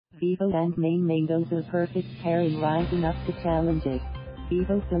Vivo and Maine Mendoza, perfect pair in rising up to challenges.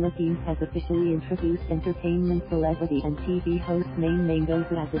 Vivo Philippines has officially introduced entertainment celebrity and TV host Maine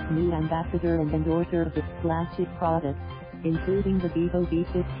Mendoza as its new ambassador and endorser of its flagship products, including the Vivo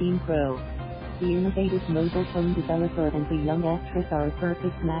V15 Pro. The innovative mobile phone developer and the young actress are a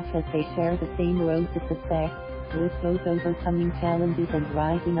perfect match as they share the same road to success, with both overcoming challenges and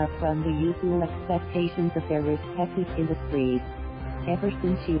rising up from the usual expectations of their respective industries. Ever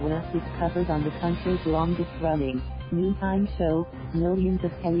since she was discovered on the country's longest-running noontime show, millions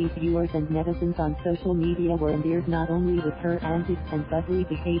of televiewers and netizens on social media were endeared not only with her antics and bubbly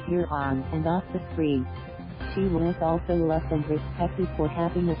behavior on and off the screen. She was also loved and respected for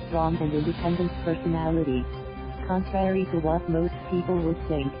having a strong and independent personality. Contrary to what most people would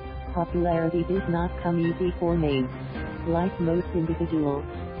think, popularity did not come easy for Maine. Like most individuals,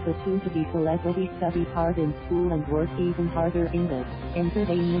 the soon-to-be celebrity studied hard in school and worked even harder in the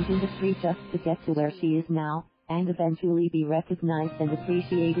entertainment industry just to get to where she is now, and eventually be recognized and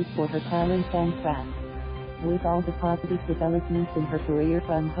appreciated for her talent and craft. With all the positive developments in her career,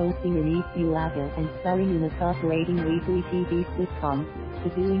 from hosting an Ulaga and starring in a top-rating weekly TV sitcom, to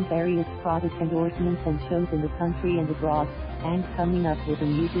doing various product endorsements and shows in the country and abroad, and coming up with a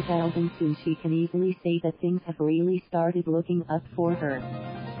music album soon, she can easily say that things have really started looking up for her.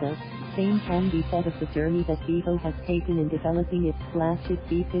 The same can be said of the journey that Vivo has taken in developing its flagship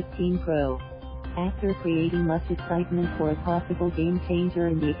V15 Pro. After creating much excitement for a possible game-changer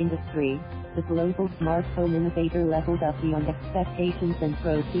in the industry, the global smartphone innovator leveled up beyond expectations and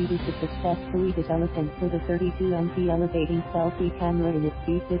proceeded to successfully develop and put a 32MP elevating selfie camera in its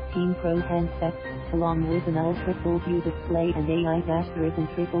V15 Pro handset, along with an ultra-full view display and AI-driven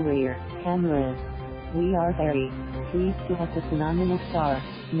triple rear cameras. We are very pleased to have the phenomenal star,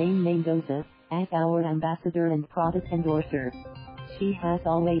 Maine Mendoza, as our ambassador and product endorser. She has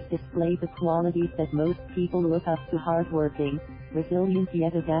always displayed the qualities that most people look up to: hardworking, resilient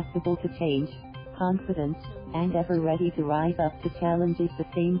yet adaptable to change, confident, and ever ready to rise up to challenges, the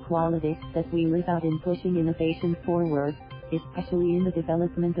same qualities that we live out in pushing innovation forward, especially in the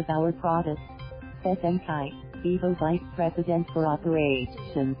development of our products, said M.Kai, Vivo Vice President for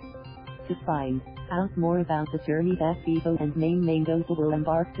Operations. To find out more about the journey that Vivo and Maine Mendoza will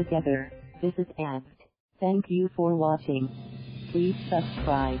embark together, visit apt. Thank you for watching. Please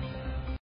subscribe.